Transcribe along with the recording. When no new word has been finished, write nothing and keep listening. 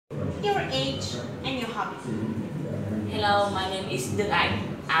your age, and your hobby. Hello, my name is Dũng.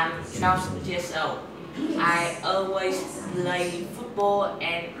 I'm 12 years old. I always play football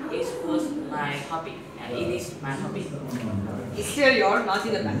and it was my hobby. It is my hobby. It's still yours, not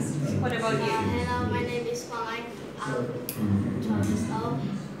in the past. What about you? Hello, my name is Hoàng. I'm 12 years old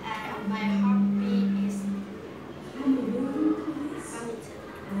and my hobby is badminton.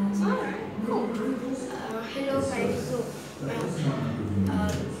 Alright, cool. Hello, my name is Dũng.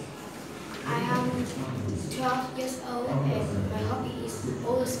 I am 12 years old and my hobby is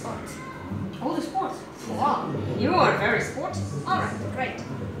all the sports. All the sports. Wow, you are very sporty. Alright, great.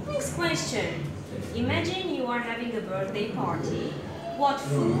 Next question. Imagine you are having a birthday party. What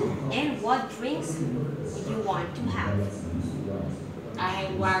food and what drinks you want to have? I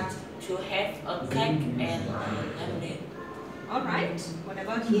want to have a cake and lemonade. Alright, what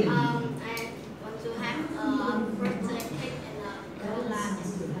about you? I want to have a birthday cake and a cola and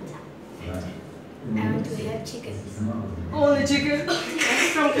Fanta. I want to have chicken. Only chicken?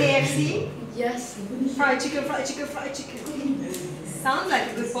 From KFC? Yes. Fried chicken, fried chicken, fried chicken. Sounds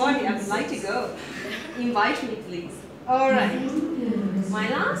like a good party. I would like to go. Invite me, please. Alright. My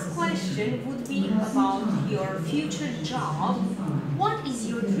last question would be about your future job. What is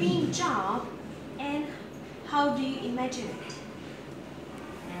your dream job and how do you imagine it?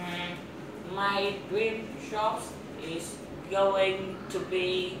 My dream job is going to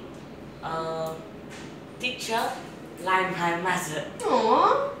be a teacher like my mother.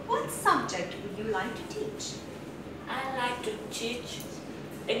 Aww, what subject would you like to teach? I like to teach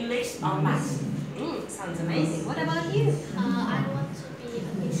English or math. Sounds amazing. What about you? I want to be a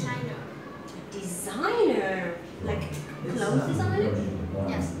designer. A designer? Like clothes designer?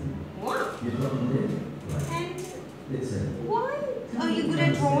 Yes. Wow. And why? Are you good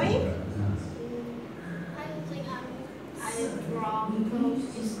at drawing? I don't think I draw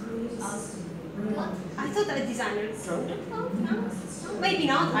clothes is good. I thought that a designer drew the clothes. No? Maybe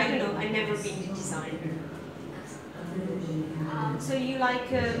not. I don't know. I've never been a designer. So you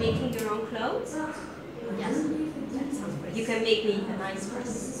like making your own clothes? Yes. That sounds great. You can make me a nice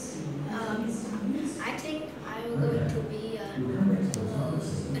dress. I think I'm going to be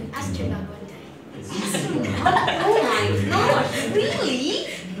an astronaut one day. Oh my gosh, really?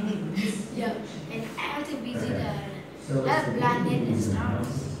 Yeah. And I want to visit a planet and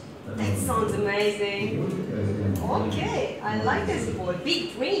stars. That sounds amazing. Okay, I like this boy.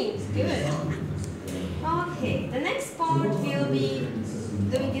 Big dreams, good. Okay, the next part will be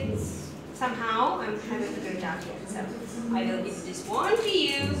doing it somehow. I haven't figured it out yet, so I will give this one to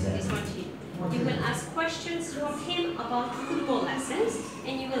you, this one to you. You will ask questions from him about football lessons,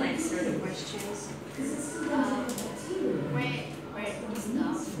 and you will answer the questions. Where is the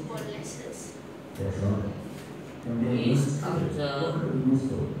football lessons? Is on the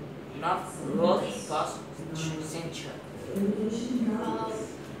North Road Sports Center.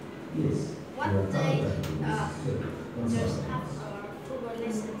 What day just have our football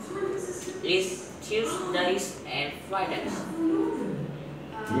lessons? It's Tuesdays and Fridays.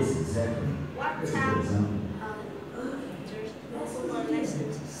 What time the football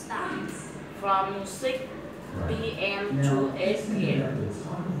lessons start? From 6 p.m. to 8 p.m.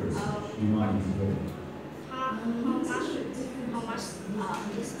 How much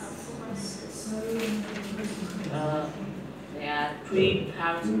is a football lessons? There are 3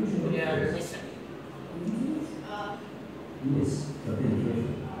 pounds per lesson.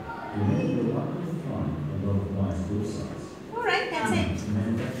 Alright, that's it.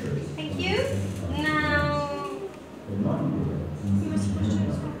 Thank you. Now,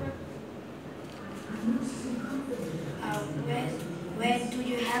 Where do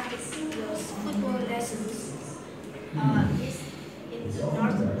you have your football lessons? It's in the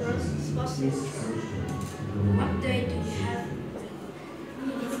North Road Sports Center. What day do you have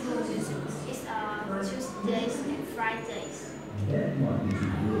football lessons? It's Tuesdays and Fridays.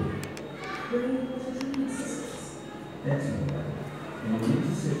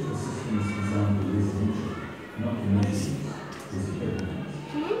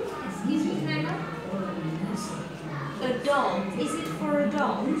 Excuse me, can I know? Adult. Is it for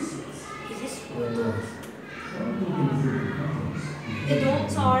adults? It is for adults.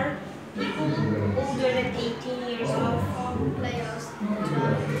 Adults are people older than 18 years old. For players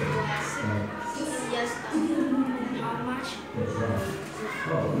 12 to 16 years old. How much? $3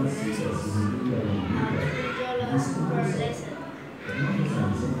 per lesson.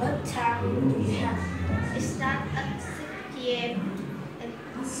 What time do you have? It starts at 6 p.m. and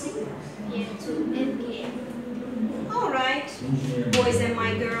 6 p.m. to 8 p.m. Alright, boys and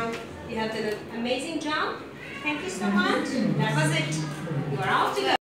my girl, you have done an amazing job. Thank you so much. That was it. You are off to go.